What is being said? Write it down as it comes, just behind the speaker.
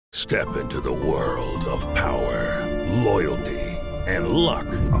Step into the world of power, loyalty, and luck.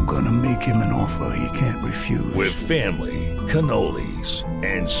 I'm gonna make him an offer he can't refuse. With family, cannolis,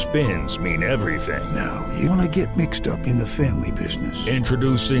 and spins mean everything. Now, you wanna get mixed up in the family business.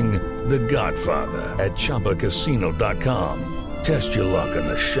 Introducing The Godfather at ChumbaCasino.com. Test your luck in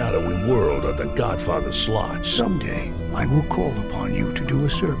the shadowy world of The Godfather slot. Someday, I will call upon you to do a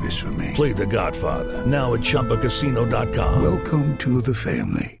service for me. Play The Godfather now at ChumbaCasino.com. Welcome to the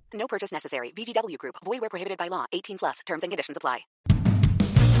family. No purchase necessary. VGW Group. Void where prohibited by law. 18 plus. Terms and conditions apply.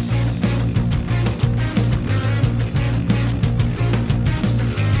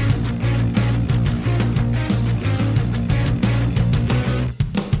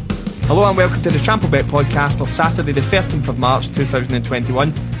 Hello and welcome to the TrampleBet podcast for Saturday the 13th of March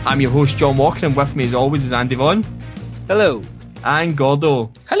 2021. I'm your host John Walker and with me as always is Andy Vaughan. Hello. And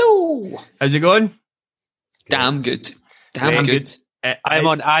Gordo. Hello. How's it going? Damn good. Damn good. I'm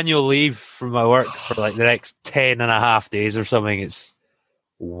on annual leave from my work for like the next 10 and a half days or something. It's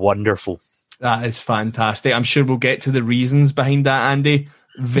wonderful. That is fantastic. I'm sure we'll get to the reasons behind that, Andy,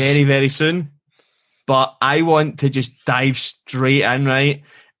 very, very soon. But I want to just dive straight in, right,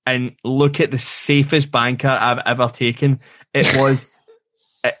 and look at the safest banker I've ever taken. It was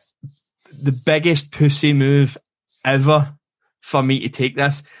the biggest pussy move ever for me to take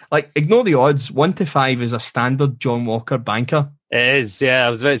this. Like, ignore the odds. 1-5 is a standard John Walker banker. It is, yeah. I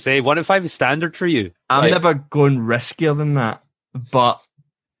was about to say, 1-5 is standard for you. I'm never going riskier than that. But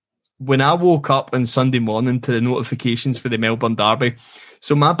when I woke up on Sunday morning to the notifications for the Melbourne Derby,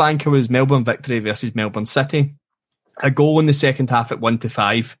 so my banker was Melbourne victory versus Melbourne City. A goal in the second half at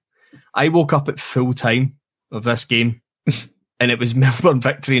 1-5. I woke up at full time of this game and it was Melbourne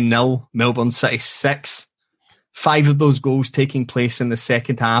victory 0, Melbourne City 6. 5 of those goals taking place in the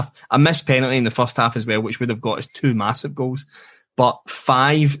second half. I missed penalty in the first half as well, which would have got us 2 massive goals. But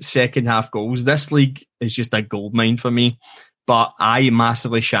 5 second half goals. This league is just a goldmine for me. But I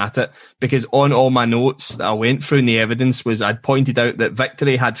massively shat it because on all my notes that I went through in the evidence was I'd pointed out that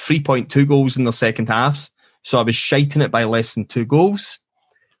Victory had 3.2 goals in their second halves. So I was shiting it by less than 2 goals.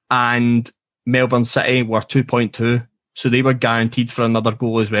 And Melbourne City were 2.2. So they were guaranteed for another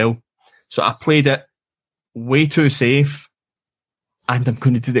goal as well. So I played it way too safe. And I'm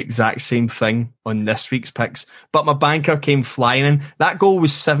going to do the exact same thing on this week's picks. But my banker came flying in. That goal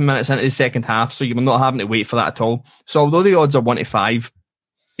was 7 minutes into the second half, so you were not having to wait for that at all. So although the odds are 1-5,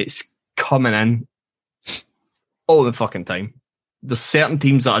 it's coming in all the fucking time. There's certain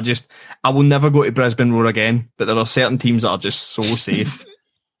teams that are just, I will never go to Brisbane Roar again, but there are certain teams that are just so safe.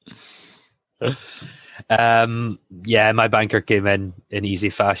 Yeah, my banker came in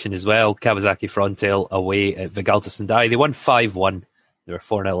easy fashion as well. Kawasaki Frontale away at Vigalta Sendai. They won 5-1. They were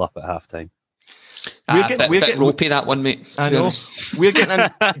 4-0 up at halftime. We're getting ropey, that one, mate. I know. We're getting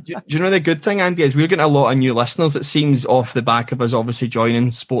do you know the good thing, Andy, is we're getting a lot of new listeners, it seems, off the back of us obviously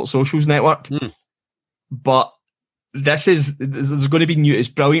joining Sports Socials Network. But there's going to be new. It's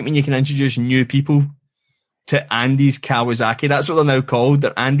brilliant when you can introduce new people to Andy's Kawasaki. That's what they're now called.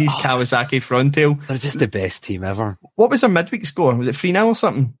 They're Andy's Kawasaki Frontale. They're just the best team ever. What was their midweek score? Was it 3-0 or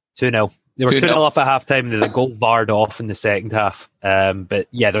something? 2-0. They were 2-0 up at half-time and the goal varred off in the second half. But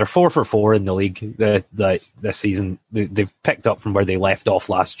yeah, they're 4 for 4 in the league this season. They've picked up from where they left off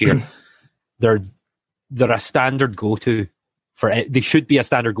last year. They're a standard go-to they should be a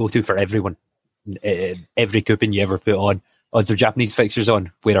standard go-to for everyone. Every coupon you ever put on. Odds of Japanese fixtures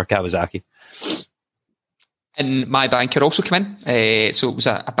on, where are Kawasaki? And my banker also came in. So it was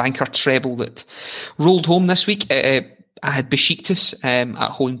a banker treble that rolled home this week. I had Besiktas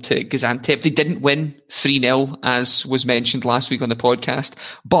at home to Gaziantep. They didn't win 3-0, as was mentioned last week on the podcast,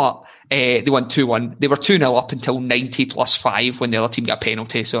 but they won 2-1. They were 2-0 up until 90 plus 5 when the other team got a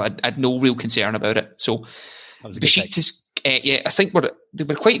penalty, so I had no real concern about it. So Besiktas, I think they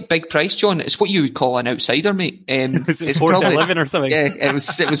were quite big price, John. It's what you would call an outsider, mate. Was it 4-11 or something? Yeah, it was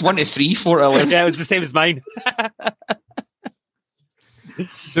 1-3, 4-11. Yeah, it was the same as mine.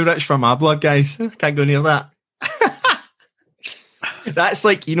 Too rich for my blood, guys. Can't go near that. That's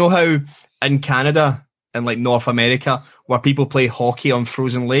like, you know how in Canada and like North America where people play hockey on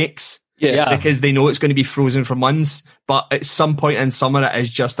frozen lakes? Yeah. Because they know it's going to be frozen for months, but at some point in summer it is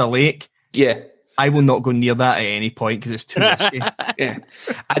just a lake. Yeah. I will not go near that at any point because it's too risky. Yeah.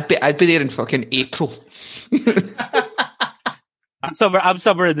 I'd be there in fucking April. I'm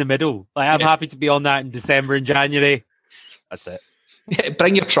somewhere in the middle. Like, I'm happy to be on that in December and January. That's it. Yeah,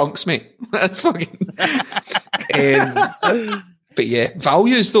 bring your trunks, mate. That's fucking... But yeah,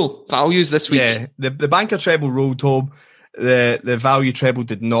 values this week. Yeah, the banker treble rolled home. The value treble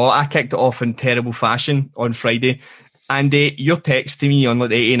did not. I kicked it off in terrible fashion on Friday. And your text to me on like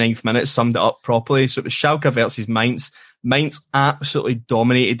the 89th minute summed it up properly. So it was Schalke versus Mainz. Mainz absolutely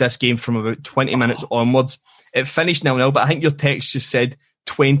dominated this game from about 20 minutes onwards. It finished 0-0, but I think your text just said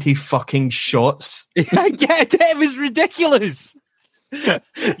 20 fucking shots. Yeah, it was ridiculous.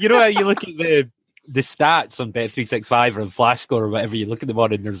 You know how you look at the stats on Bet365 or on Flash Score or whatever, you look at them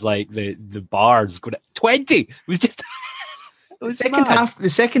on and there's like the bars going at 20. It was just... The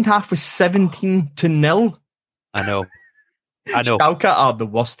second half was 17-0. I know. Schalke are the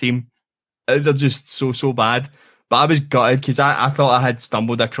worst team. They're just so bad. But I was gutted because I thought I had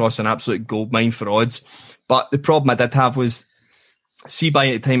stumbled across an absolute goldmine for odds. But the problem I did have was, see,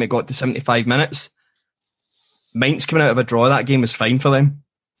 by the time it got to 75 minutes, Mainz coming out of a draw that game was fine for them.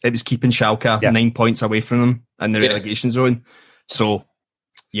 It was keeping Schalke 9 points away from them in the relegation zone. So,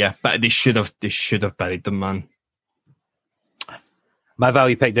 yeah, but they should have buried them, man. My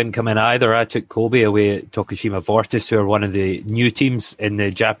value pick didn't come in either. I took Kobe away at Tokushima Vortis, who are one of the new teams in the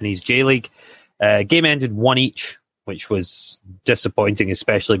Japanese J-League. Game ended 1-1, which was disappointing,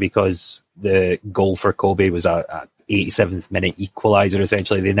 especially because the goal for Kobe was a 87th minute equaliser,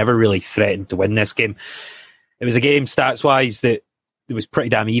 essentially. They never really threatened to win this game. It was a game, stats-wise, that it was pretty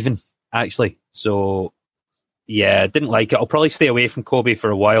damn even, actually. So, yeah, didn't like it. I'll probably stay away from Kobe for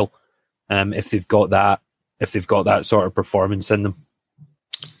a while if they've got that sort of performance in them.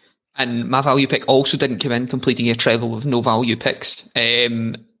 And my value pick also didn't come in, completing a treble of no value picks.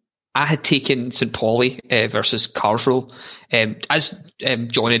 I had taken St. Pauli versus Karlsruhe. As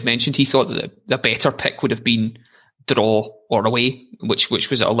John had mentioned, he thought that the better pick would have been draw or away, which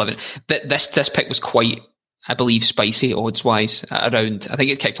was at 11. But this pick was quite, I believe, spicy odds-wise. Around, I think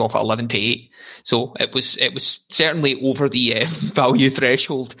it kicked off at 11-8. So it was certainly over the value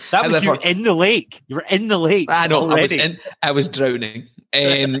threshold. That was, you were in the lake. You were in the lake. I know. Already. I was drowning.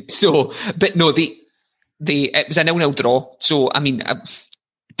 But no, it was a 0-0 draw. So I mean, I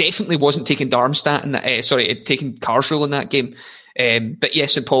definitely wasn't taking Darmstadt in that. Taking Karlsruhe in that game. But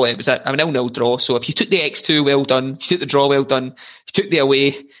yes, St. Pauli, it was a 0-0 draw. So if you took the X2, well done. If you took the draw, well done. If you took the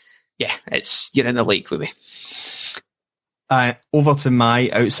away, yeah, you're in the lake with me. Over to my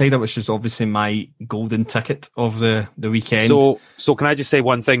outsider, which is obviously my golden ticket of the weekend. So can I just say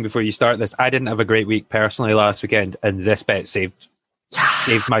one thing before you start this? I didn't have a great week personally last weekend, and this bet saved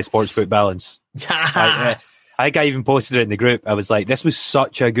my sportsbook balance. Yes. I think I even posted it in the group. I was like, this was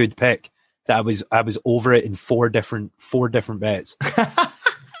such a good pick that I was over it in four different bets.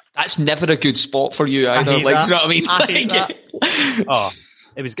 That's never a good spot for you either. Like, do you know what I mean? I hate that. Oh,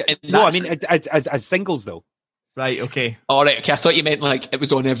 it was good. No, I mean as singles though. Right, okay. All right, okay. I thought you meant like it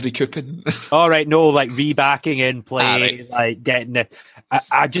was on every coupon. All right, no, like rebacking in play, like getting it.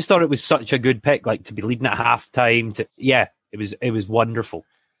 I just thought it was such a good pick, like to be leading at halftime. It was wonderful.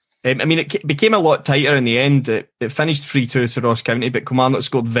 I mean, it became a lot tighter in the end. It finished 3-2 to Ross County, but Kilmarnock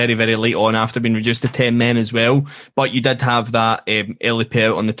scored very, very late on after being reduced to 10 men as well. But you did have that early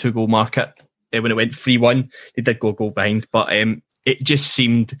payout on the 2-goal market when it went 3-1. They did go a goal behind, but it just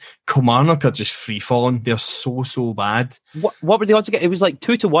seemed Kilmarnock are just free falling. They're so bad. What were the odds again? It was like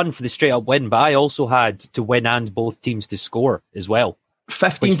 2-1 for the straight up win, but I also had to win and both teams to score as well.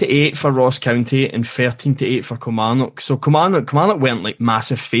 15-8 for Ross County and 13-8 for Kilmarnock. So Kilmarnock weren't like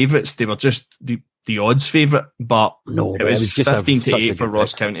massive favourites. They were just the odds favourite, but no, it was just 15-8 for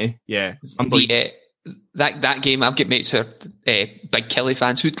Ross pick. County. Yeah. That game, I've got mates who are big Kelly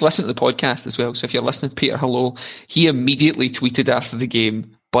fans who'd listen to the podcast as well. So if you're listening, Peter, hello. He immediately tweeted after the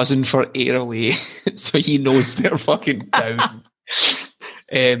game, buzzing for Ayr away. So he knows they're fucking down.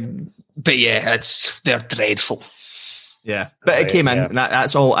 But yeah, they're dreadful. Yeah, but it came in. And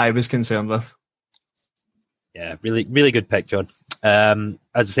that's all I was concerned with. Yeah, really, really good pick, John. As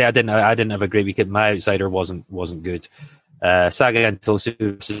I say, I didn't have a great weekend. My outsider wasn't good. Saga Tosu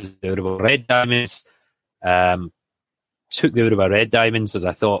versus the Uruba Red Diamonds. Took the Uruba Red Diamonds as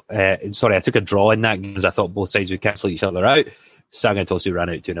I thought. I took a draw in that game as I thought both sides would cancel each other out. Saga Tosu ran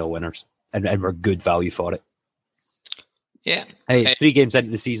out 2-0 winners, and were good value for it. Yeah, hey, it's 3 games into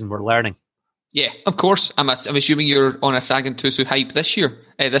the season. We're learning. Yeah, of course. I'm assuming you're on a Sagan Tosu hype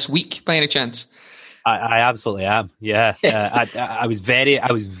this week, by any chance. I absolutely am. Yeah, I was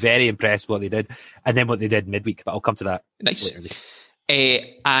very impressed with what they did, and then what they did midweek. But I'll come to that later.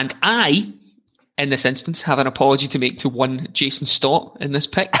 And I, in this instance, have an apology to make to one Jason Stott in this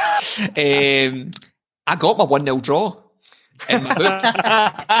pick. I got my 1-0 draw in my book.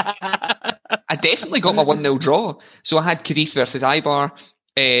 I definitely got my 1-0 draw. So I had Cadiz versus Eibar.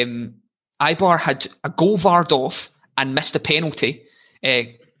 Eibar had a goal varred off and missed a penalty.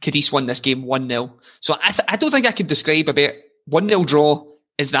 Cadiz won this game 1-0. So I don't think I could describe a better 1-0 draw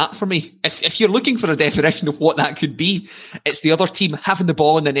is that for me. If you're looking for a definition of what that could be, it's the other team having the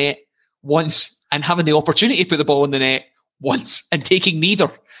ball in the net once and having the opportunity to put the ball in the net once and taking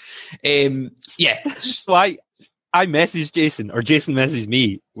neither. So I messaged Jason, or Jason messaged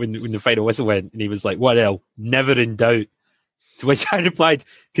me when the final whistle went, and he was like, "What else? Never in doubt." To which I replied,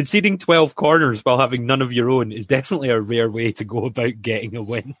 "Conceding 12 corners while having none of your own is definitely a rare way to go about getting a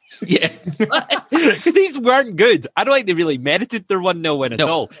win." Yeah. Because these weren't good. I don't think they really merited their 1-0 win at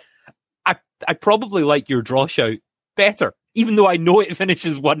all. I probably like your draw shout better, even though I know it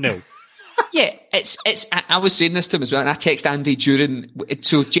finishes 1-0. Yeah, I was saying this to him as well, and I texted Andy during.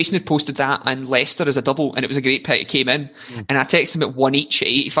 So Jason had posted that and Leicester as a double, and it was a great pick. It came in, and I texted him at 1 each at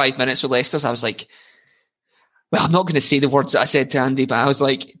 85 minutes with Leicester's. I was like, well, I'm not going to say the words that I said to Andy, but I was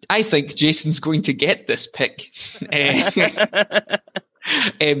like, I think Jason's going to get this pick.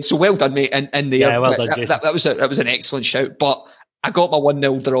 So well done, mate. And well done, Jason. That was an excellent shout. But I got my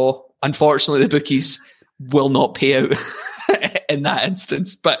 1-0 draw. Unfortunately, the bookies will not pay out in that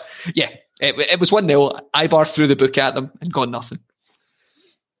instance. But yeah, it was 1-0. Ibar threw the book at them and got nothing.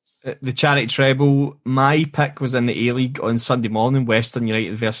 The charity treble, my pick was in the A-League on Sunday morning, Western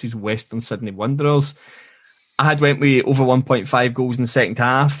United versus Western Sydney Wanderers. I had went with over 1.5 goals in the second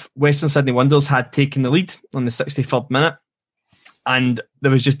half. Western Sydney Wanderers had taken the lead on the 63rd minute, and there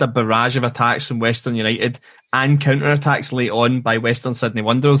was just a barrage of attacks from Western United and counter-attacks late on by Western Sydney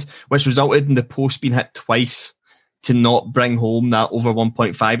Wanderers, which resulted in the post being hit twice to not bring home that over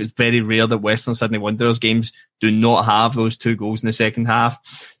 1.5. It's very rare that Western Sydney Wanderers games do not have those 2 goals in the second half.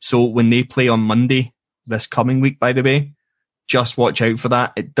 So when they play on Monday, this coming week, by the way, just watch out for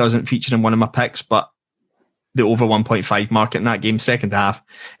that. It doesn't feature in one of my picks, but the over 1.5 market in that game, second half,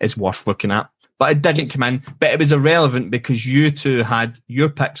 is worth looking at. But it didn't come in. But it was irrelevant because you two had your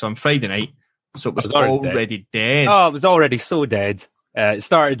picks on Friday night, so it was already dead. Oh, it was already so dead. It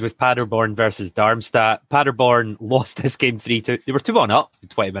started with Paderborn versus Darmstadt. Paderborn lost this game 3-2. They were 2-1 up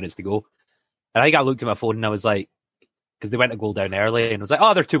with 20 minutes to go. And I think I looked at my phone and I was like, because they went a goal down early, and I was like,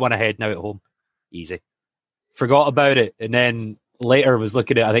 oh, they're 2-1 ahead now at home. Easy. Forgot about it. And then later was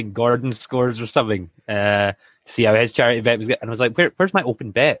looking at, I think, Gordon's scores or something to see how his charity bet was getting. And I was like, where's my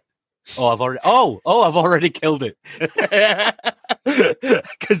open bet? I've already killed it.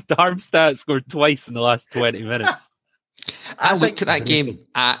 Because Darmstadt scored twice in the last 20 minutes. I looked at that game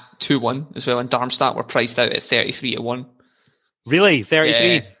at 2-1 as well, and Darmstadt were priced out at 33-1. Really?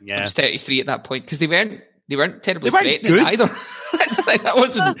 33? Yeah. It was 33 at that point, because they weren't terribly threatening either. That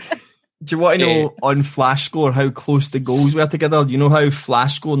wasn't... Do you want to know on Flash Score how close the goals were together? You know how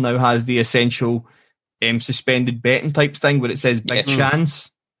Flash Score now has the essential suspended betting type thing where it says big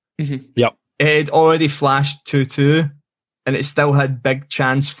chance? Mm-hmm. Yep. It had already flashed 2-2, and it still had big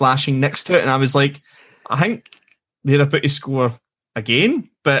chance flashing next to it, and I was like, I think they're about to score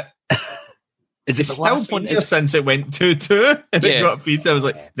again, but is it still been there since it went 2-2 and it got beat. I was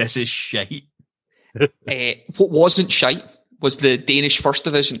like, this is shite. What wasn't shite was the Danish First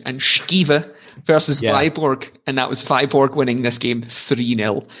Division and Skive versus Viborg, and that was Viborg winning this game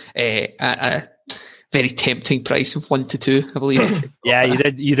 3-0 at a very tempting price of 1-2, I believe. Yeah,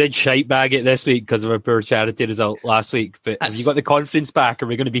 you did shite bag it this week because of our poor charity result last week. But have you got the confidence back? Are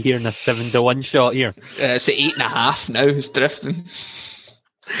we going to be hearing a 7-1 shot here? It's at 8.5 now. It's drifting.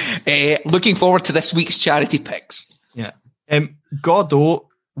 Looking forward to this week's charity picks. Yeah. Godot,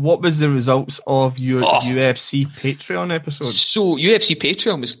 what was the results of your UFC Patreon episode? So UFC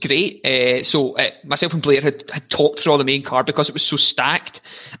Patreon was great. Myself and Blair had talked through all the main card because it was so stacked.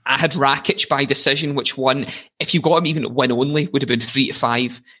 I had Rakic by decision, which won. If you got him even at win only, would have been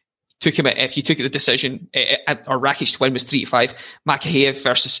 3-5. If you took the decision, or Rakic to win was 3-5. Makachev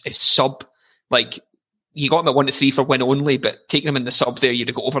versus his sub, you got him at 1-3 for win only, but taking him in the sub there, you'd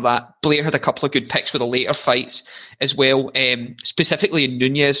have got over that. Blair had a couple of good picks for the later fights as well, specifically in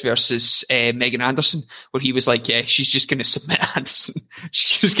Nunez versus Megan Anderson, where he was like, yeah, she's just going to submit Anderson.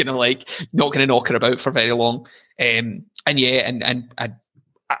 She's just going to not going to knock her about for very long. And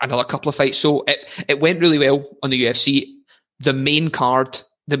another couple of fights. So it went really well on the UFC. The main card,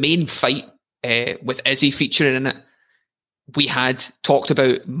 the main fight with Izzy featuring in it, we had talked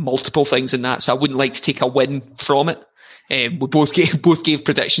about multiple things in that, so I wouldn't like to take a win from it. We both gave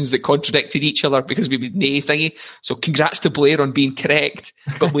predictions that contradicted each other because we would nay thingy. So congrats to Blair on being correct,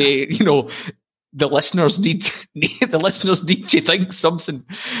 but the listeners need to think something.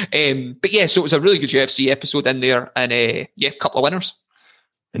 But yeah, so it was a really good UFC episode in there, and a couple of winners.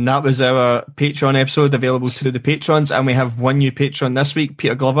 And that was our Patreon episode available to the patrons. And we have one new patron this week.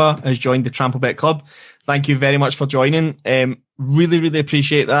 Peter Glover has joined the TrampleBet Club. Thank you very much for joining. Really, really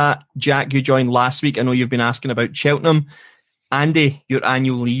appreciate that. Jack, you joined last week. I know you've been asking about Cheltenham. Andy, your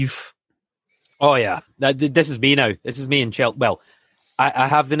annual leave. Oh, yeah. This is me now. This is me in Cheltenham. Well, I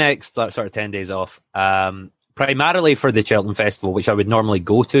have the next sort of 10 days off, primarily for the Cheltenham Festival, which I would normally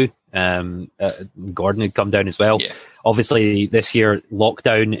go to. Gordon would come down as well. Yeah. Obviously, this year,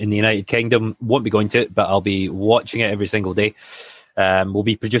 lockdown in the United Kingdom, won't be going to it, but I'll be watching it every single day. We'll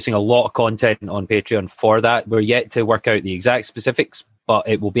be producing a lot of content on Patreon for that. We're yet to work out the exact specifics, but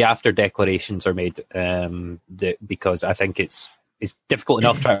it will be after declarations are made, because I think it's difficult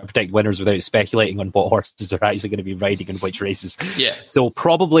enough trying to predict winners without speculating on what horses they're actually going to be riding in which races. Yeah. So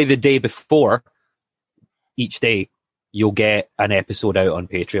probably the day before each day, you'll get an episode out on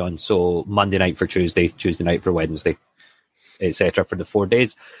Patreon. So Monday night for Tuesday, Tuesday night for Wednesday, etc. for the 4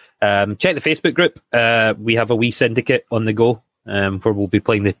 days. Check the Facebook group. We have a wee syndicate on the go where we'll be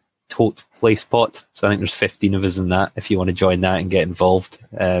playing the Tote Place Pot. So I think there's 15 of us in that. If you want to join that and get involved,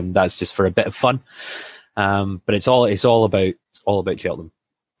 that's just for a bit of fun. But it's all about Cheltenham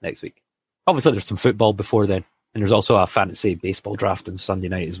next week. Obviously, there's some football before then, and there's also a fantasy baseball draft on Sunday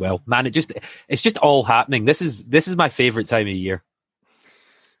night as well. Man, it's just all happening. This is my favorite time of year.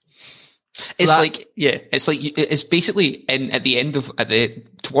 It's basically at the end of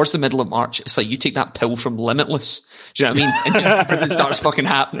towards the middle of March. It's like you take that pill from Limitless. Do you know what I mean? And just everything starts fucking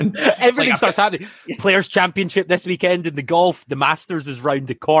happening. Everything starts happening. Players' Championship this weekend in the golf. The Masters is round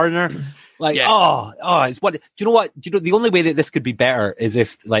the corner. It's what? Do you know what? The only way that this could be better is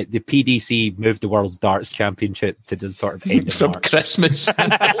if like the PDC moved the World's Darts Championship to the sort of end of from March. Christmas.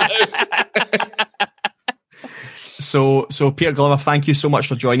 So Peter Glover, thank you so much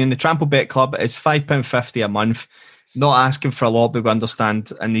for joining. The Trample Bet Club is £5.50 a month. Not asking for a lot, but we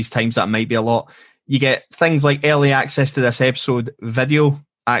understand in these times that might be a lot. You get things like early access to this episode, video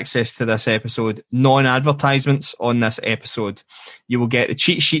access to this episode, non-advertisements on this episode. You will get the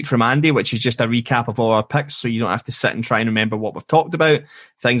cheat sheet from Andy, which is just a recap of all our picks, so you don't have to sit and try and remember what we've talked about.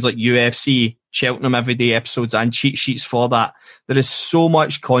 Things like UFC, Cheltenham everyday episodes, and cheat sheets for that. There is so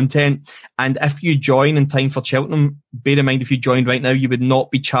much content, and if you join in time for Cheltenham, bear in mind if you joined right now, you would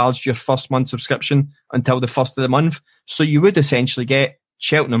not be charged your first month subscription until the first of the month, so you would essentially get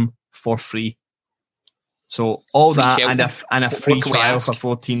Cheltenham for free. So all free that Cheltenham. and a free trial for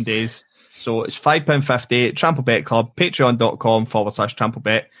 14 days. So it's £5.50, Trample Bet Club,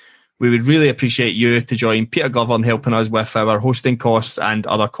 patreon.com/TrampleBet. We would really appreciate you to join Peter Glover in helping us with our hosting costs and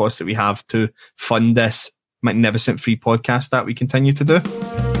other costs that we have to fund this magnificent free podcast that we continue to do.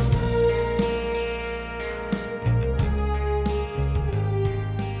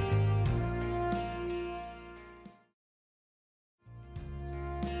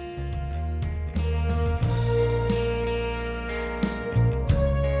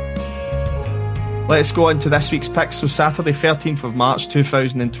 Let's go on to this week's picks. So Saturday, 13th of March,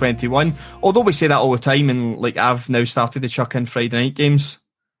 2021. Although we say that all the time, and like I've now started to chuck in Friday night games,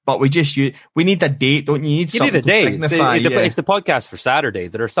 but we need a date, don't you? You need a date. It's the podcast for Saturday.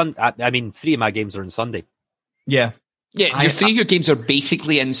 There are 3 of my games are on Sunday. Yeah. Yeah, your 3 of your games are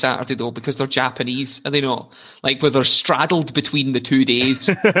basically in Saturday though, because they're Japanese, are they not? Like where they're straddled between the 2 days.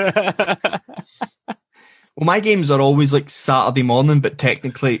 Well, my games are always like Saturday morning, but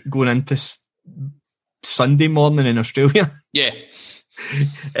technically going into Sunday morning in Australia. Yeah.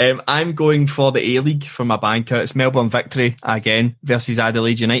 I'm going for the A-League for my banker. It's Melbourne Victory again versus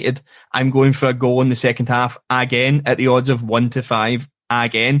Adelaide United. I'm going for a goal in the second half again at the odds of 1-5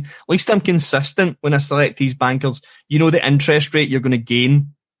 again. At least I'm consistent when I select these bankers. You know the interest rate you're going to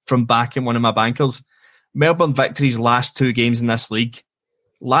gain from backing one of my bankers. Melbourne Victory's last 2 games in this league.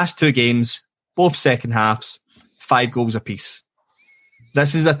 Last 2 games, both second halves, 5 goals apiece.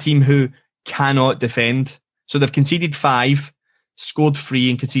 This is a team who cannot defend. So they've conceded 5, scored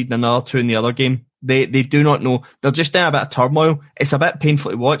 3 and conceded another 2 in the other game. They do not know. They're just in a bit of turmoil. It's a bit painful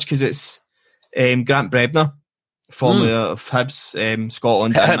to watch because it's Grant Brebner, formerly of Hibs,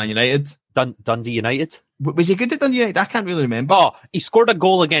 Scotland and Man United. Dundee United? Was he good at Dundee United? I can't really remember. Oh, he scored a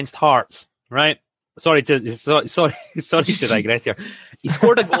goal against Hearts, right? Sorry to digress here. He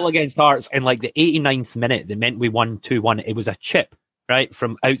scored a goal against Hearts in like the 89th minute that meant we won 2-1. It was a chip, right,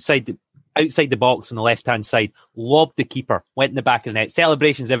 from outside the box on the left-hand side, lobbed the keeper, went in the back of the net.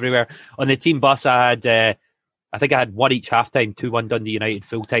 Celebrations everywhere. On the team bus, I think I had 1 each half-time, 2-1 Dundee United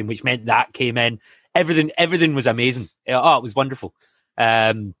full-time, which meant that came in. Everything was amazing. Oh, it was wonderful.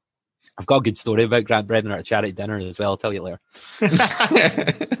 I've got a good story about Grant Brenner at a charity dinner as well. I'll tell you later.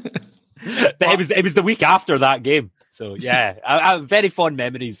 But it was the week after that game. So, yeah, I have very fond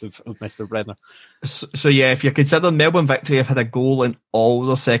memories of Mr. Brenner. So, yeah, if you consider Melbourne Victory have had a goal in all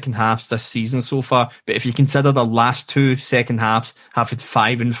their second halves this season so far, but if you consider the last 2 second halves have had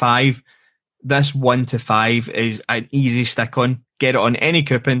 5 and 5, this 1 to 5 is an easy stick on. Get it on any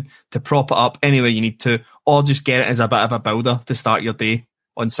coupon to prop it up anywhere you need to, or just get it as a bit of a builder to start your day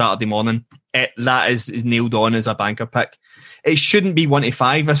on Saturday morning. That is nailed on as a banker pick. It shouldn't be 1 to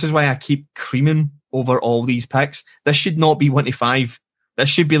 5. This is why I keep creaming over all these picks. This should not be 1 to 5. This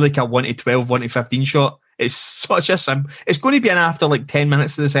should be like a 1 to 12, 1 to 15 shot. It's such a it's going to be an after like 10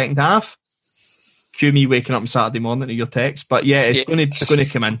 minutes of the second half. Cue me waking up on Saturday morning to your text. But yeah, it's going to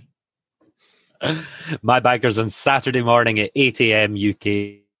come in. My bankers on Saturday morning at 8 a.m. UK.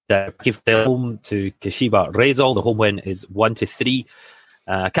 Give the home to Kashiwa Reysol. The home win is 1 to 3.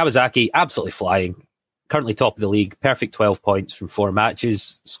 Kawasaki absolutely flying. Currently top of the league. Perfect 12 points from 4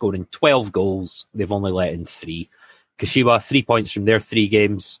 matches. Scoring 12 goals. They've only let in 3. Kashiwa, 3 points from their 3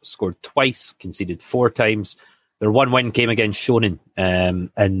 games. Scored twice. Conceded 4 times. Their one win came against Shonen.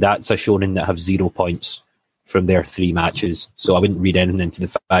 And that's a Shonen that have 0 points from their 3 matches. So I wouldn't read anything into the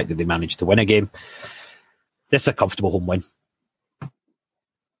fact that they managed to win a game. This is a comfortable home win.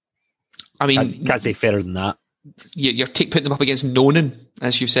 I mean, can't say fairer than that. You're putting them up against Nonen,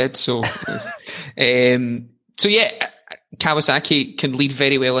 as you said. So, Kawasaki can lead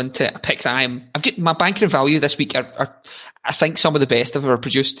very well into a pick that I've got my banking value this week are I think some of the best I've ever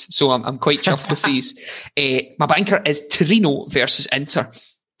produced. So I'm quite chuffed with these. My banker is Torino versus Inter.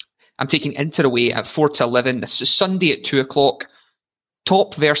 I'm taking Inter away at 4 to 11. This is Sunday at 2 o'clock.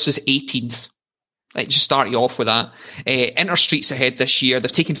 Top versus 18th. Just start you off with that. Inter streets ahead this year.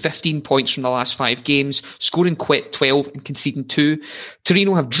 They've taken 15 points from the last 5 games, scoring 12 and conceding 2.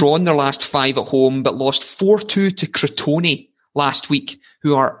 Torino have drawn their last 5 at home, but lost 4-2 to Crotone last week,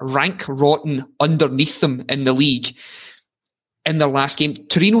 who are rank rotten underneath them in the league. In their last game,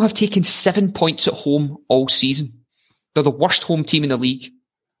 Torino have taken 7 points at home all season. They're the worst home team in the league.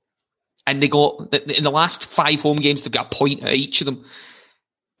 And they got, in the last 5 home games, they've got a point at each of them.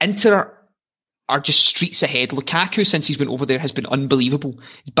 Inter are just streets ahead. Lukaku, since he's been over there, has been unbelievable.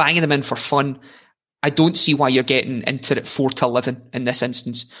 He's banging them in for fun. I don't see why you're getting Inter at 4 to 11 in this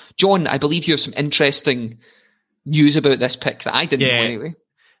instance. John, I believe you have some interesting news about this pick that I didn't know anyway.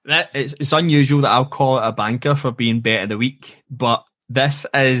 It's unusual that I'll call it a banker for being bet of the week, but this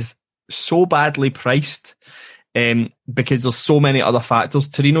is so badly priced because there's so many other factors.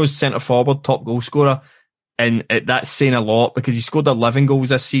 Torino's centre forward, top goal scorer, and that's saying a lot because he scored 11 goals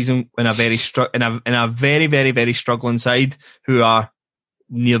this season in a very very, very, very struggling side who are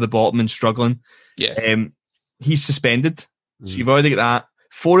near the bottom and struggling. Yeah, he's suspended, so you've already got that.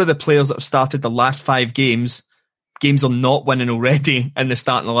 4 of the players that have started the last 5 games are not winning already in the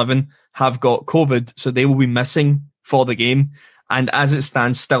starting 11 have got COVID, so they will be missing for the game. And as it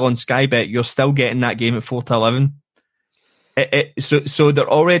stands, still on Sky Bet, you're still getting that game at 4 to 11. So they're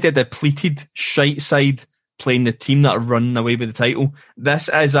already a depleted shite side playing the team that are running away with the title. This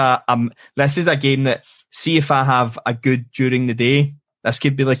is a game that, see if I have a good during the day, this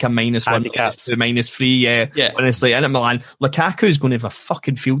could be like a -1, -3. Yeah. Honestly, in at Milan, Lukaku is going to have a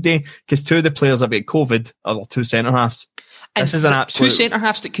fucking field day because 2 of the players that have COVID are 2 centre halves. This is an absolute 2 centre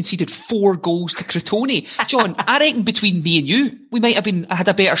halves that conceded 4 goals to Crotone. John, I reckon between me and you, we might have had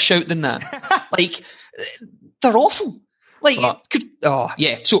a better shout than that. Like, they're awful. Like,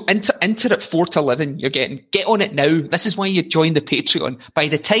 So Inter at 4 to 11, get on it now. This is why you join the Patreon. By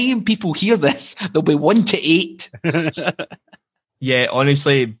the time people hear this, they'll be 1 to 8. Yeah,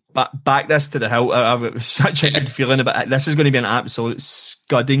 honestly, back this to the hilt. I've got such a good feeling about it. This is going to be an absolute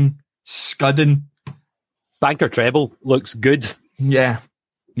scudding. Banker treble looks good. Yeah.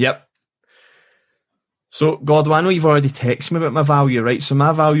 Yep. So, Gordo, I know you've already texted me about my value, right? So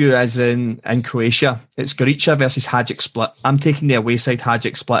my value is in Croatia. It's Gorica versus Hajduk Split. I'm taking the away side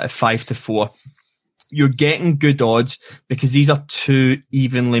Hajduk Split at 5 to 4. You're getting good odds because these are 2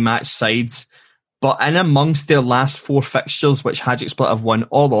 evenly matched sides. But in amongst their last 4 fixtures, which Hajduk Split have won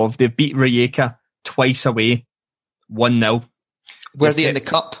all of, they've beat Rijeka twice away, 1-0. Were they in the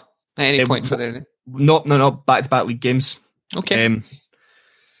cup at any point for them? No, back-to-back league games. Okay.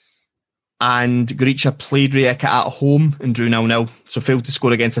 And Gorica played Rijeka at home and drew 0-0, so failed to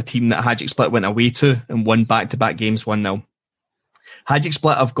score against a team that Hajduk Split went away to and won back-to-back games 1-0. Hajduk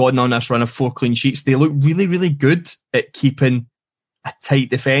Split have gone on this run of 4 clean sheets. They look really, really good at keeping a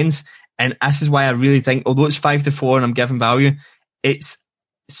tight defence. And this is why I really think, although it's 5 to 4 and I'm giving value, it's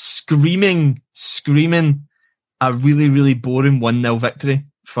screaming a really, really boring 1-0 victory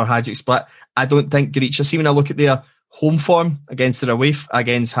for Hajduk Split. I don't think Gorica, see when I look at their home form against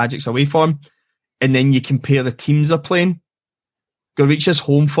Hajduk's away form, and then you compare the teams they're playing, Gorica's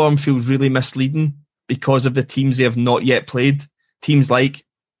home form feels really misleading because of the teams they have not yet played. Teams like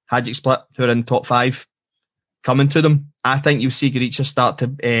Hajduk Split, who are in top 5, coming to them. I think you'll see Gorica start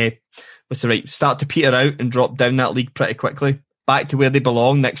to peter out and drop down that league pretty quickly, back to where they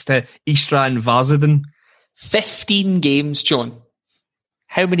belong, next to Istra and Varzadin. 15 games, John.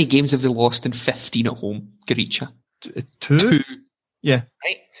 How many games have they lost in 15 at home, Gorica? Two. Yeah.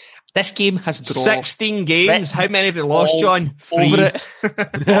 Right. This game has drawn 16 games. How many have they lost, John? 3. Over it.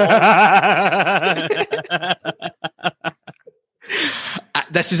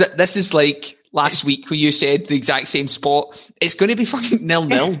 This is like last week when you said the exact same spot. It's going to be fucking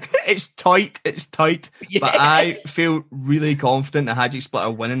 0-0. It's tight. Yes. But I feel really confident that Hajduk Split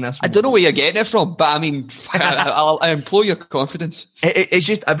are winning this one. I don't know where you're getting it from, but I mean, I implore your confidence. It's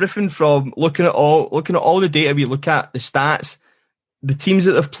just everything from looking at all the data we look at, the stats, the teams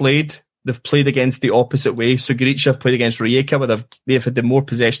that they've played against the opposite way. So Gorica have played against Rijeka, where they've had the more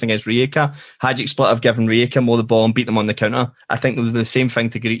possession against Rijeka. Hajduk Split have given Rijeka more the ball and beat them on the counter. I think they'll do the same thing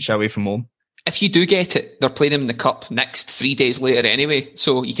to Gorica away from home. If you do get it, they're playing them in the cup next 3 days later anyway,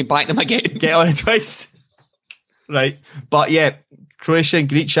 so you can back them again. Get on it twice. Right. But yeah, Croatia and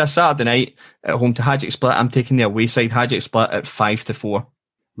Gorica Saturday night at home to Hajduk Split. I'm taking the away side, Hajduk Split at 5-4.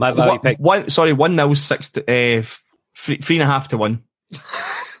 My value pick. 1-0, 6 to 3.5 to 1.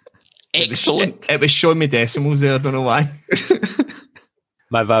 Excellent. It was showing me decimals there. I don't know why.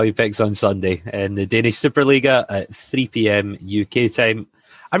 My value pick's on Sunday in the Danish Superliga at 3 p.m. UK time.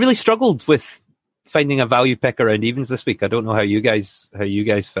 I really struggled with finding a value pick around evens this week. I don't know how you guys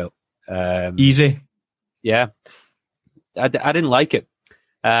felt. Easy. Yeah, I didn't like it,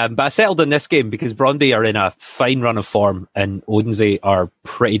 but I settled on this game because Brøndby are in a fine run of form and Odense are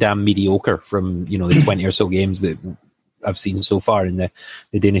pretty damn mediocre from the 20 or so games that I've seen so far in the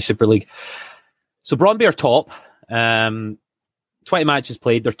Danish Super League. So Brøndby are top. 20 matches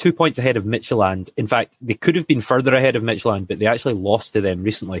played. They're 2 points ahead of Midtjylland. In fact, they could have been further ahead of Midtjylland, but they actually lost to them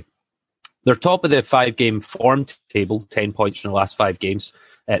recently. They're top of the 5-game form table, 10 points from the last 5 games.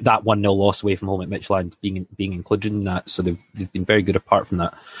 That 1-0 loss away from home at Midtjylland being included in that. So they've been very good apart from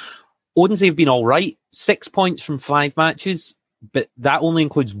that. Odense have been all right. 6 points from 5 matches, but that only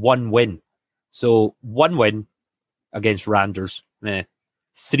includes 1 win. So 1 win against Randers,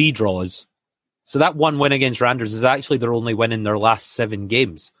 3 draws. So that 1 win against Randers is actually their only win in their last 7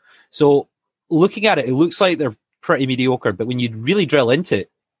 games. So looking at it, it looks like they're pretty mediocre, but when you really drill into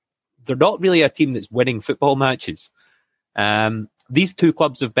it, they're not really a team that's winning football matches. These two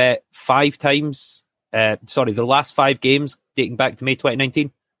clubs have bet 5 times. Their last 5 games dating back to May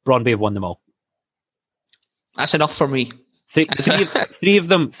 2019, Brøndby have won them all. That's enough for me. Three of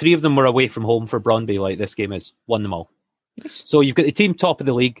them were away from home for Brøndby, like this game is. Won them all. Yes. So you've got the team top of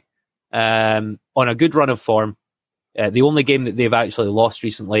the league on a good run of form. The only game that they've actually lost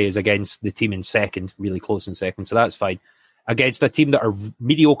recently is against the team in second, really close in second, so that's fine. Against a team that are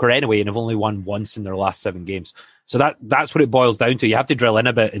mediocre anyway and have only won once in their last 7 games. So that's what it boils down to. You have to drill in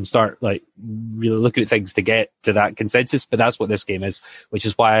a bit and start really looking at things to get to that consensus, but that's what this game is, which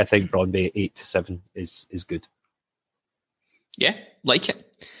is why I think Brøndby 8-7 is good. Yeah, like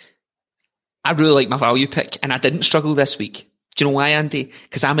it. I really like my value pick, and I didn't struggle this week. Do you know why, Andy?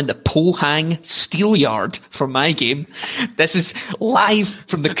 Because I'm in the Pohang Steelyard for my game. This is live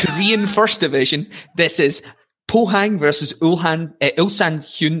from the Korean First Division. This is Pohang versus Ulsan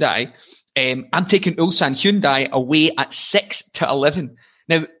Hyundai. I'm taking Ulsan Hyundai away at 6-11.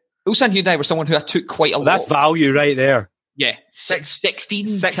 Now, Ulsan Hyundai were someone who I took quite a lot. That's value right there. Yeah,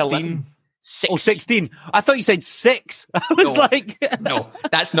 16 to 11. 16. I thought you said 6. I was no,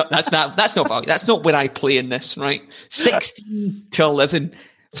 that's not value. That's not where I play in this, right? 16 to 11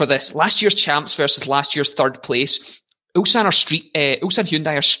 for this. Last year's champs versus last year's third place. Ulsan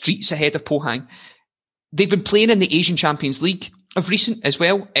Hyundai are streets ahead of Pohang. They've been playing in the Asian Champions League of recent as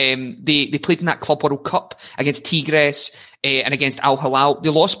well. They played in that Club World Cup against Tigres and against Al Hilal.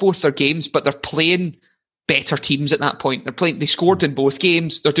 They lost both their games, but they're playing better teams at that point. They scored in both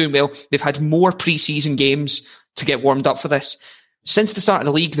games. They're doing well. They've had more pre-season games to get warmed up for this. Since the start of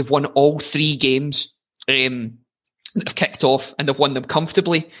the league, they've won all 3 games that have kicked off, and they've won them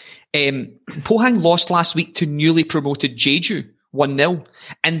comfortably. Pohang lost last week to newly promoted Jeju 1-0,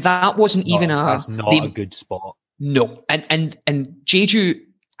 and that wasn't that's not a good spot. No, and Jeju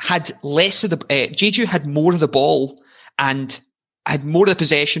had less of the Jeju had more of the ball and had more of the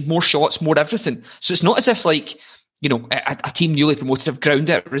possession, more shots, more everything. So it's not as if a team newly promoted have ground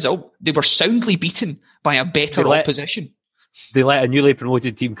out a result. They were soundly beaten by a better opposition. They let a newly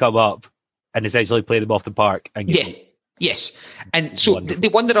promoted team come up and essentially play them off the park. Yes. And so they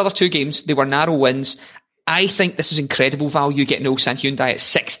won their other 2 games. They were narrow wins. I think this is incredible value getting Ulsan Hyundai at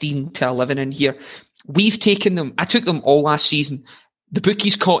 16 to 11 in here. We've taken them. I took them all last season. the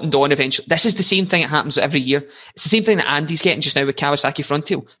bookies cottoned on eventually. This is the same thing that happens every year. It's the same thing that Andy's getting just now with Kawasaki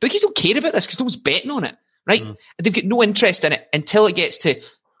Frontier. Bookies don't care about this because no one's betting on it, right? They've got no interest in it until it gets to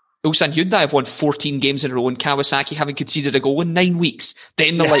Ulsan Hyundai have won 14 games in a row and Kawasaki haven't conceded a goal in 9 weeks.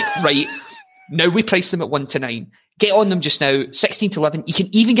 Then they're like, right, now we price them at 1-9. Get on them just now, 16-11. You can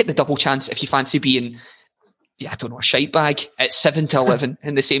even get the double chance if you fancy being, I don't know, a shite bag at 7-11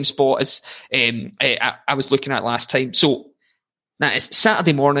 in the same spot as I was looking at last time. So that is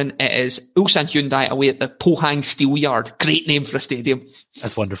Saturday morning. It is Ulsan Hyundai away at the Pohang Steel Yard. Great name for a stadium.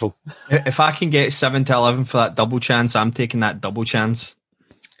 That's wonderful. If I can get 7-11 for that double chance, I'm taking that double chance.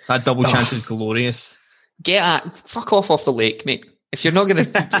 That double chance is glorious. Fuck off the lake, mate. If you're not going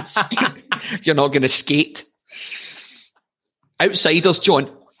to, you're not going to skate. Outsiders,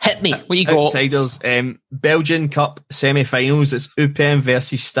 John. Hit me. What you got? Outsiders. Belgian Cup semi-finals. It's Eupen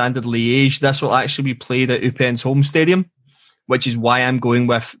versus Standard Liège. This will actually be played at Eupen's home stadium, which is why I'm going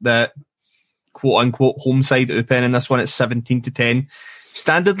with the quote-unquote home side of Eupen in this one. It's 17-10.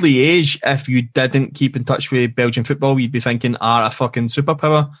 Standard Liège, if you didn't keep in touch with Belgian football, you'd be thinking, are a fucking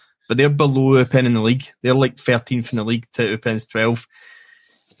superpower. But they're below Eupen in the league. They're like 13th in the league to Eupen's 12th.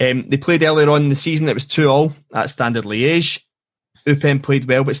 They played earlier on in the season. It was 2-2 at Standard Liège. Eupen played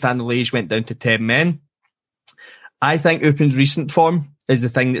well, but Standard Liège went down to 10 men. I think Eupen's recent form is the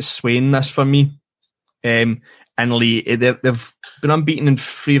thing that's swaying this for me. And they've been unbeaten in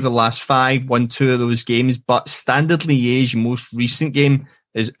 3 of the last 5, won 2 of those games, but Standard Liège's most recent game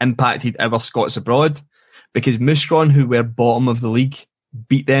has impacted our Scots abroad because Mouscron, who were bottom of the league,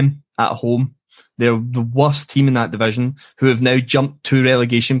 beat them at home. They're the worst team in that division, who have now jumped 2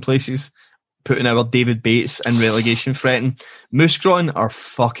 relegation places, putting our David Bates in relegation threatening. Mouscron are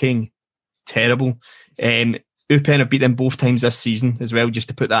fucking terrible. Eupen have beat them both times this season as well, just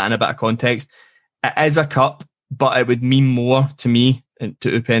to put that in a bit of context. It is a cup, but it would mean more to me and to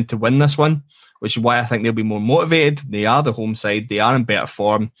Eupen to win this one, which is why I think they'll be more motivated. They are the home side. They are in better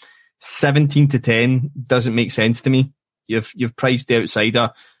form. 17-10 doesn't make sense to me. You've priced the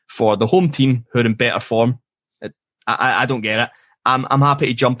outsider for the home team who are in better form. I don't get it. I'm happy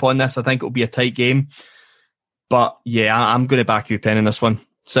to jump on this. I think it'll be a tight game. But yeah, I'm going to back Eupen in this one.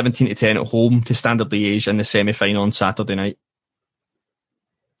 17-10 at home to Standard Liège in the semi-final on Saturday night.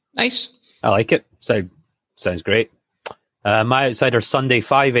 Nice. I like it. Sounds great. My outsider Sunday,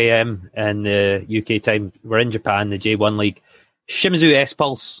 5 a.m. in the UK time. We're in Japan, the J1 League. Shimizu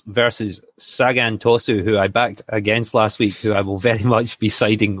S-Pulse versus Sagan Tosu, who I backed against last week, who I will very much be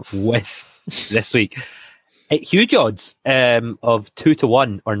siding with this week. At huge odds of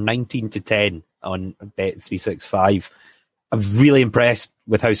 2-1 or 19-10 on Bet365. I was really impressed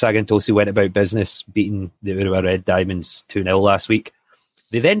with how Sagan Tosu went about business, beating the Urawa Red Diamonds 2-0 last week.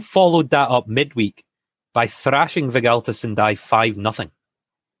 They then followed that up midweek by thrashing Vegalta Sendai 5-0.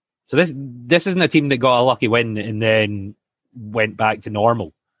 So this isn't a team that got a lucky win and then went back to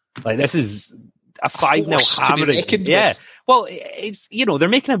normal. Like, this is a 5-0 hammering. Yeah. Well, it's, they're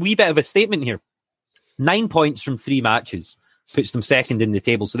making a wee bit of a statement here. 9 points from 3 matches puts them second in the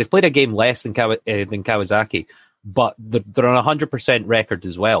table. So they've played a game less than Kawasaki, but they're on a 100% record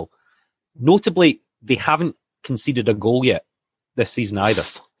as well. Notably, they haven't conceded a goal yet this season either.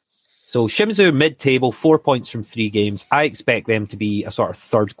 So Shimizu mid-table, 4 points from 3 games. I expect them to be a sort of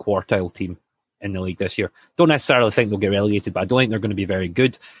third quartile team in the league this year. Don't necessarily think they'll get relegated, but I don't think they're going to be very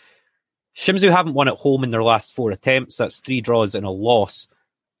good. Shimizu haven't won at home in their last 4 attempts. That's 3 draws and a loss.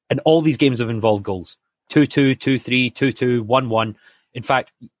 And all these games have involved goals. 2-2, 2-3, 2-2, 1-1. In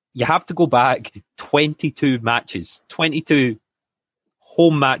fact, you have to go back 22 matches, 22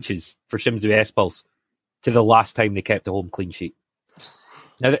 home matches for Shimizu S-Pulse to the last time they kept a home clean sheet.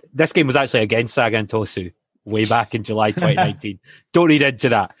 Now, this game was actually against Sagan Tosu way back in July 2019. Don't read into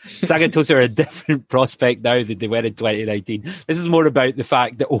that. Sagan Tosu are a different prospect now than they were in 2019. This is more about the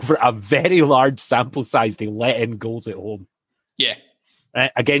fact that over a very large sample size, they let in goals at home. Yeah.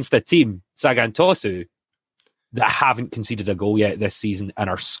 Against a team, Sagan Tosu, that haven't conceded a goal yet this season and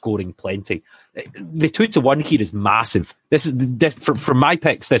are scoring plenty. The 2-1 here is massive. This is for my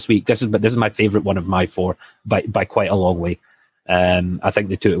picks this week. This is my favourite one of my 4 by quite a long way. I think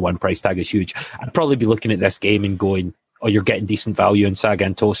the 2-1 price tag is huge. I'd probably be looking at this game and going, "Oh, you're getting decent value in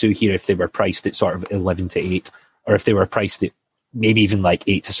Sagan Tosu here." If they were priced at sort of 11-8, or if they were priced at maybe even like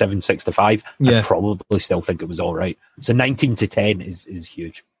 8-7, 6-5, I'd probably still think it was all right. So 19-10 is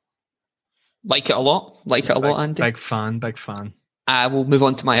huge. Like it a lot, Andy. Big fan. I will move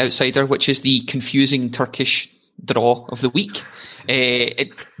on to my outsider, which is the confusing Turkish draw of the week.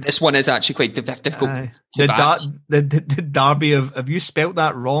 This one is actually quite difficult. The derby of, have you spelt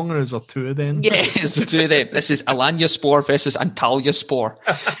that wrong, or is there two of them? Yeah, it's the two of them. This is Alanyaspor versus Antalyaspor.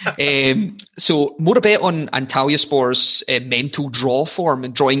 So more a bet on Antalyaspor's mental draw form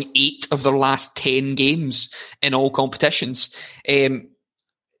and drawing 8 of their last 10 games in all competitions.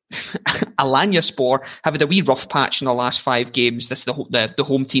 Alanyaspor have had a wee rough patch in the last 5 games. This is the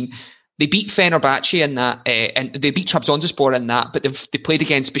home team. They beat Fenerbahce in that, and they beat Trabzonspor in that, but they played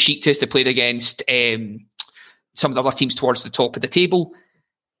against Besiktas, they played against some of the other teams towards the top of the table.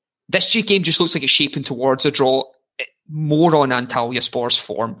 This game just looks like it's shaping towards a draw, more on Antalyaspor's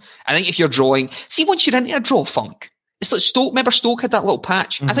form. I think if you're drawing, see, once you're into a draw funk, it's like Stoke. Remember Stoke had that little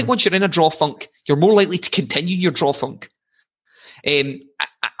patch? Mm-hmm. I think once you're in a draw funk, you're more likely to continue your draw funk.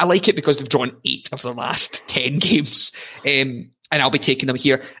 I like it because they've drawn 8 of their last 10 games. And I'll be taking them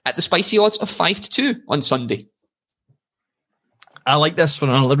here at the spicy odds of 5-2 on Sunday. I like this for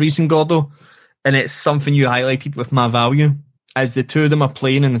another reason, Gordo, and it's something you highlighted with my value, as the two of them are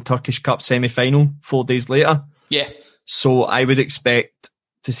playing in the Turkish Cup semi-final 4 days later. Yeah. So I would expect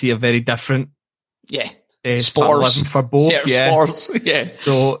to see a very different Spurs for both. Spurs. Yeah.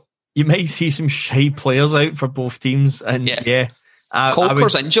 So you might see some shy players out for both teams. And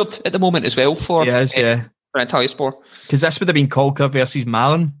Kolker's injured at the moment as well for Antalyaspor. Because this would have been Kolker versus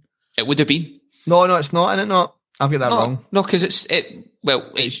Malin. It would have been. No, it's not, is it not? I've got that wrong. No, because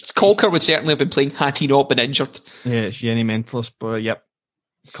Kolker would certainly have been playing had he not been injured. Yeah, it's Jenny Mentalist, but yep.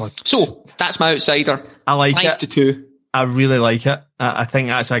 God. So, that's my outsider. I like 5-2. I really like it. I think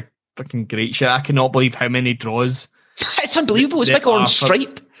that's a fucking great shit. I cannot believe how many draws. It's unbelievable. It's big orange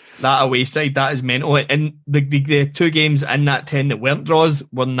stripe. That away side, that is mental. And the 2 games in that 10 that weren't draws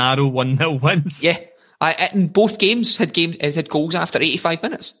were narrow 1-0 wins. Yeah. And both games had goals after 85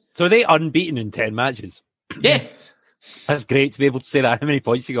 minutes. So are they unbeaten in 10 matches? Yes. That's great to be able to say that. How many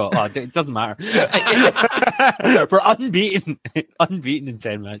points you got? Oh, it doesn't matter. For unbeaten in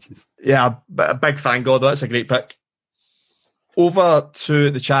 10 matches. Yeah, a big fan, God. That's a great pick. Over to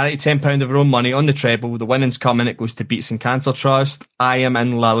the charity, £10 of our own money on the treble. The winning's coming. It goes to Beats and Cancer Trust. I am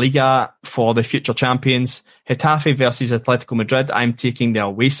in La Liga for the future champions. Getafe versus Atletico Madrid. I'm taking the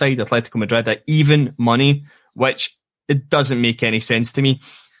away side, Atletico Madrid, at even money, which it doesn't make any sense to me.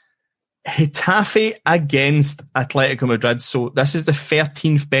 Getafe against Atletico Madrid. So this is the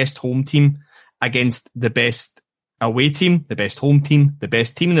 13th best home team against the best away team, the best home team, the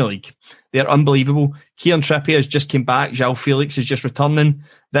best team in the league. They're unbelievable. Kieran Trippier has just came back. João Felix is just returning.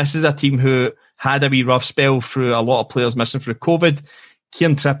 This is a team who had a wee rough spell through a lot of players missing through COVID.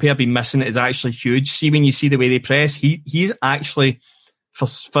 Kieran Trippier being missing is actually huge. See, when you see the way they press, he's actually,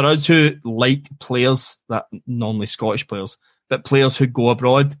 for us who like players, that normally Scottish players, but players who go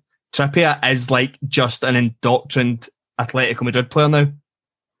abroad, Trippier is like just an indoctrined Atletico Madrid player now.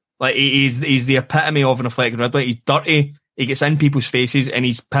 Like he's the epitome of an Athletic Madrid player. He's dirty, he gets in people's faces, and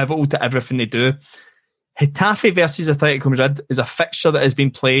he's pivotal to everything they do. Getafe versus Atletico Madrid is a fixture that has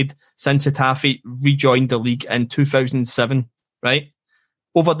been played since Getafe rejoined the league in 2007, right?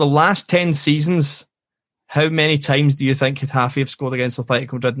 Over the last 10 seasons, how many times do you think Getafe have scored against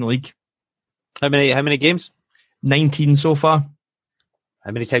Atletico Madrid in the league? How many games? 19 so far. How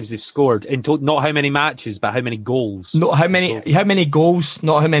many times they've scored in total? Not how many matches, but how many goals? Not how many goals,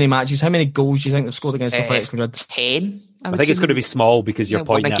 not how many matches. How many goals do you think they've scored against Atletico Madrid? 10. I think it's going to be small because you're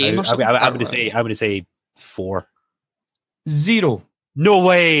pointing out. I'm going to say 4. 0. No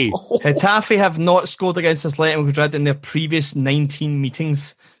way. Getafe have not scored against Atletico Madrid in their previous 19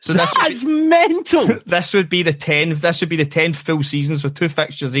 meetings. So that's mental. This would be the 10th. This would be the 10th full season. So 2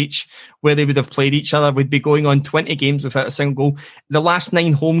 fixtures each where they would have played each other. Would be going on 20 games without a single goal. The last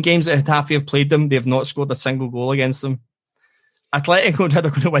 9 home games that Getafe have played them, they have not scored a single goal against them. Atletico Madrid are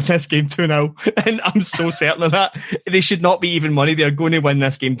going to win this game 2-0, and I'm so certain of that. They should not be even money. They're going to win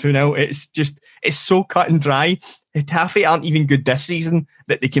this game 2-0. It's so cut and dry. Getafe aren't even good this season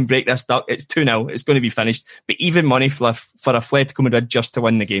that they can break this duck. It's 2-0. It's going to be finished. But even money for Atletico Madrid just to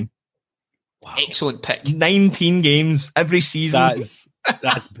win the game. Wow. Excellent pick. 19 games every season.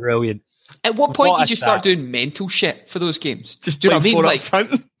 That's brilliant. At what point did you start doing mental shit for those games? Just do you know what I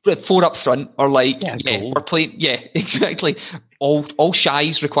mean? Like 4 up front, or like we're playing. Yeah, exactly. All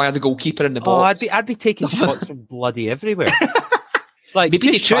shies require the goalkeeper in the box. I'd be taking shots from bloody everywhere. Like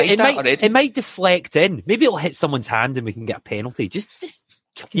maybe they tried that already. It might deflect in. Maybe it'll hit someone's hand and we can get a penalty. Just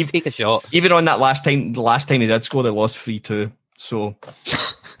you take a shot. Even on that the last time they did score, they lost 3-2. So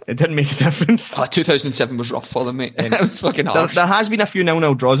it didn't make a difference. 2007 was rough for them, mate. It was fucking harsh. There has been a few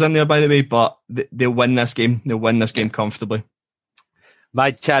 0-0 draws in there, by the way, but they'll win this game. They'll win this game comfortably.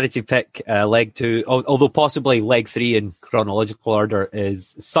 My charity pick, leg 2, although possibly leg 3 in chronological order,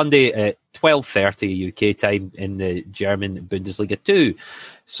 is Sunday at 12:30 UK time in the German Bundesliga 2.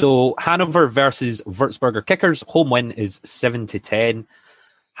 So Hanover versus Würzburger Kickers. Home win is 7-10.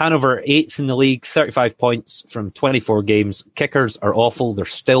 Hanover 8th in the league, 35 points from 24 games. Kickers are awful. They're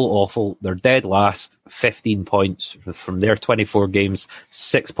still awful. They're dead last, 15 points from their 24 games,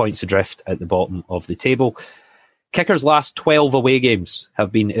 6 points adrift at the bottom of the table. Kickers' last 12 away games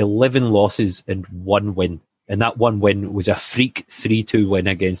have been 11 losses and 1 win. And that 1 win was a freak 3-2 win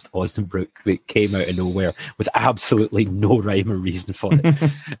against Osnabrück that came out of nowhere with absolutely no rhyme or reason for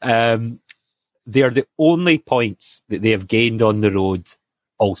it. They are the only points that they have gained on the road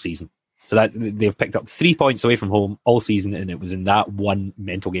all season. So that they've picked up 3 points away from home all season, and it was in that one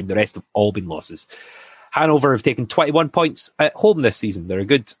mental game. The rest have all been losses. Hanover have taken 21 points at home this season. They're a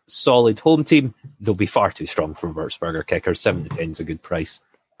good, solid home team. They'll be far too strong for Würzburger Kickers. 7-10 is a good price.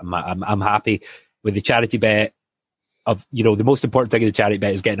 I'm happy with the charity bet. The most important thing in the charity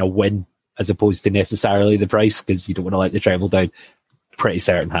bet is getting a win as opposed to necessarily the price, because you don't want to let the treble down. Pretty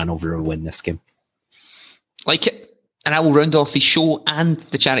certain Hanover will win this game. Like it. And I will round off the show and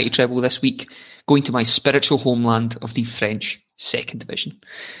the charity treble this week going to my spiritual homeland of the French second division.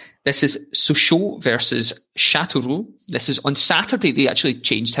 This is Sochaux versus Châteauroux. This is on Saturday. They actually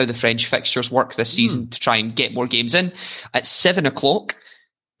changed how the French fixtures work this season to try and get more games in. At 7:00,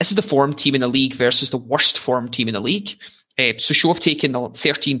 this is the form team in the league versus the worst form team in the league. Sochaux have taken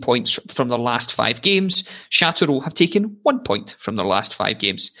 13 points from their last 5 games. Châteauroux have taken 1 point from their last 5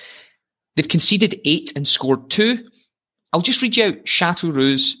 games. They've conceded 8 and scored 2. I'll just read you out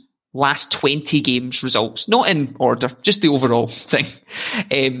Châteauroux's last 20 games results, not in order, just the overall thing.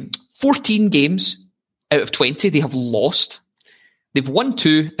 14 games out of 20 they have lost. They've won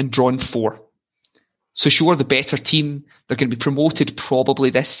 2 and drawn 4. So sure, the better team. They're going to be promoted probably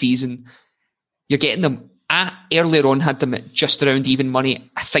this season. You're getting them. I earlier on had them at just around even money.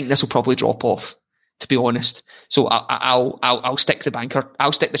 I think this will probably drop off, to be honest. So I'll stick the banker.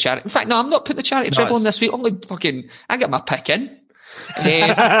 I'll stick the charity. In fact, no, I'm not putting the charity treble in this week. I'm like I get my pick in.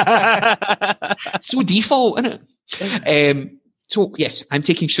 So default, isn't it? So yes, I'm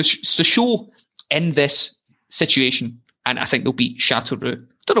taking Sochaux in this situation, and I think they'll beat Châteauroux.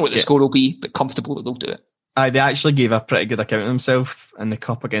 Don't know what the score will be, but comfortable that they'll do it. They actually gave a pretty good account of themselves in the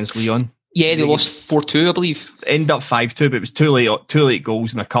cup against Lyon. Yeah, they lost 4-2, I believe. Ended up 5-2, but it was two late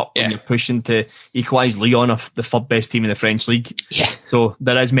goals in the cup when you're pushing to equalise Lyon, the third best team in the French league. Yeah. So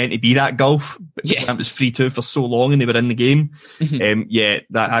there is meant to be that gulf. Yeah. It was 3-2 for so long and they were in the game. Mm-hmm.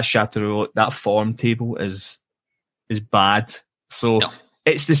 That Châteauroux, that form table is bad. So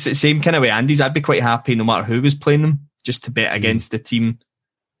it's the same kind of way Andy's. I'd be quite happy no matter who was playing them, just to bet against the team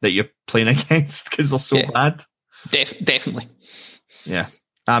that you're playing against, because they're so bad. Definitely. Yeah.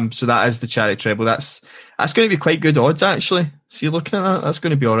 So that is the charity treble. That's going to be quite good odds, actually. So you're looking at that, that's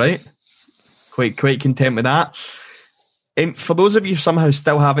going to be all right. Quite content with that. For those of you who somehow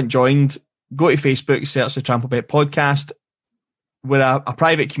still haven't joined, go to Facebook, search the Trample Bet podcast. We're a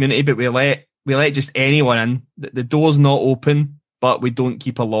private community, but we let just anyone in. The door's not open, but we don't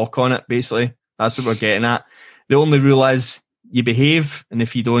keep a lock on it, basically. That's what we're getting at. The only rule is you behave, and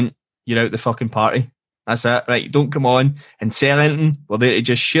if you don't, you're out the fucking party. That's it, right? Don't come on and sell anything. We're there to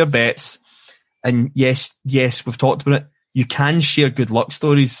just share bets. And yes, we've talked about it. You can share good luck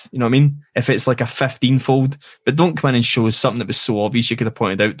stories, you know what I mean? If it's like a 15-fold, but don't come in and show us something that was so obvious you could have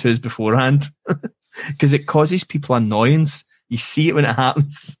pointed out to us beforehand. Because it causes people annoyance. You see it when it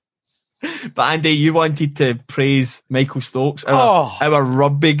happens. But Andy, you wanted to praise Michael Stokes, our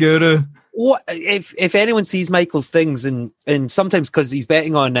rugby guru. What if anyone sees Michael's things, and sometimes because he's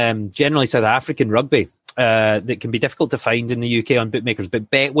betting on generally South African rugby, that can be difficult to find in the UK on bookmakers, but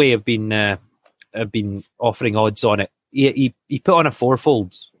Betway have been offering odds on it. He put on a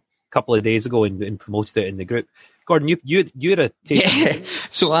 4-fold a couple of days ago and promoted it in the group. Gordon, you're a take. Yeah.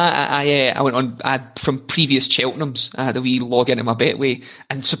 So I went on from previous Cheltenhams. I had a wee log into my Betway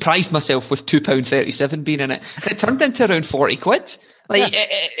and surprised myself with £2.37 being in it. And it turned into around 40 quid.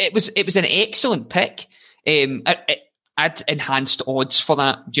 It was an excellent pick. I'd enhanced odds for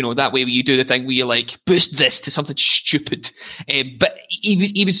that. You know, that way you do the thing where you like boost this to something stupid. But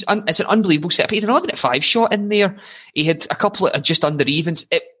he was it's an unbelievable setup. He had an 11-5 shot in there. He had a couple of just under evens.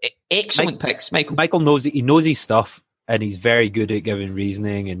 Excellent picks, Michael. Michael knows his stuff, and he's very good at giving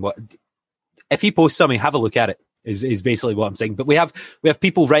reasoning. And what if he posts something, have a look at it. Is basically what I'm saying. But we have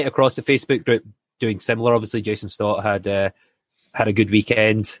people right across the Facebook group doing similar. Obviously, Jason Stott had a good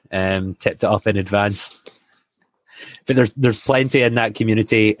weekend, tipped it up in advance. But there's plenty in that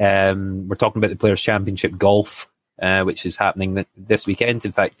community. We're talking about the Players' Championship golf. which is happening this weekend.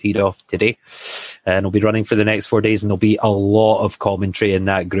 In fact, teed off today, and it'll be running for the next 4 days, and there'll be a lot of commentary in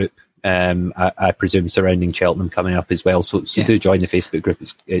that group. I presume surrounding Cheltenham coming up as well. So do join the Facebook group.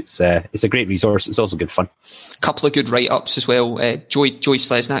 It's a great resource. It's also good fun. A couple of good write-ups as well. Joy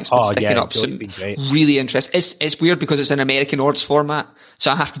Sleznak's been sticking up some really interesting. It's weird because it's an American odds format,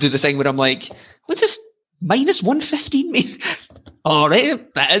 so I have to do the thing where I'm like, what does minus 115 mean? All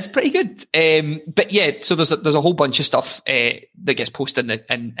right, that is pretty good. But yeah, so there's a whole bunch of stuff that gets posted in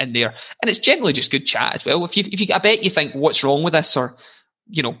there, and it's generally just good chat as well. If you, I bet you think, what's wrong with this, or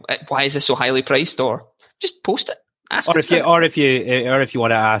why is this so highly priced, or just post it. Or if you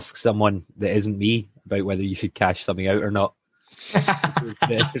want to ask someone that isn't me about whether you should cash something out or not,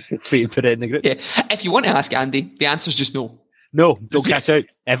 put it in the group. Yeah, if you want to ask Andy, the answer is just no. No, don't cash out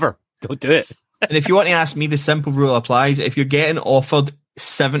ever. Don't do it. And if you want to ask me, the simple rule applies. If you're getting offered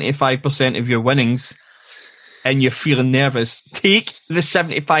 75% of your winnings and you're feeling nervous, take the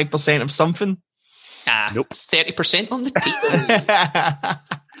 75% of something. Nope. 30% on the table.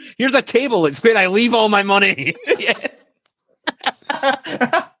 Here's a table. It's where I leave all my money.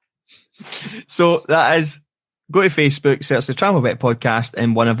 So that is, go to Facebook, search the Travel Bet Podcast,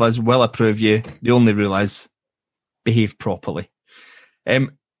 and one of us will approve you. The only rule is behave properly.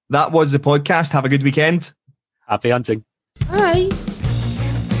 That was the podcast. Have a good weekend. Happy hunting. Bye.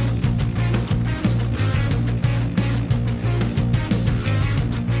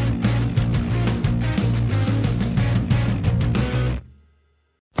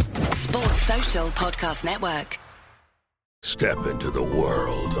 Sports Social Podcast Network. Step into the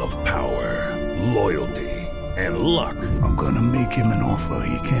world of power, loyalty, and luck. I'm gonna make him an offer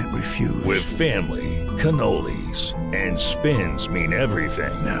he can't refuse. With family, cannolis, and spins mean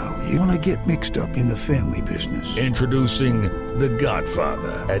everything. Now, you wanna get mixed up in the family business. Introducing The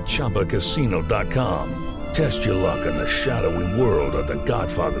Godfather at ChumbaCasino.com. Test your luck in the shadowy world of The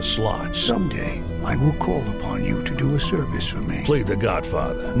Godfather slot. Someday, I will call upon you to do a service for me. Play The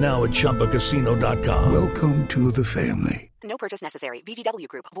Godfather now at ChumbaCasino.com. Welcome to the family. No purchase necessary. VGW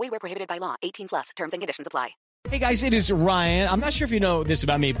Group. Void where prohibited by law. 18+. Terms and conditions apply. Hey guys, it is Ryan. I'm not sure if you know this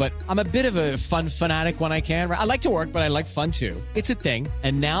about me, but I'm a bit of a fun fanatic when I can. I like to work, but I like fun too. It's a thing.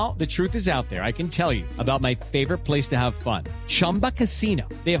 And now the truth is out there. I can tell you about my favorite place to have fun. Chumba Casino.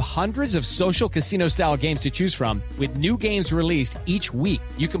 They have hundreds of social casino style games to choose from with new games released each week.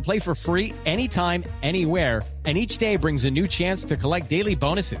 You can play for free anytime, anywhere. And each day brings a new chance to collect daily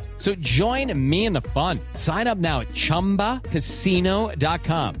bonuses. So join me in the fun. Sign up now at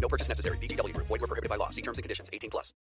ChumbaCasino.com. No purchase necessary. VGW Group. Void where prohibited by law. See terms and conditions. 18+.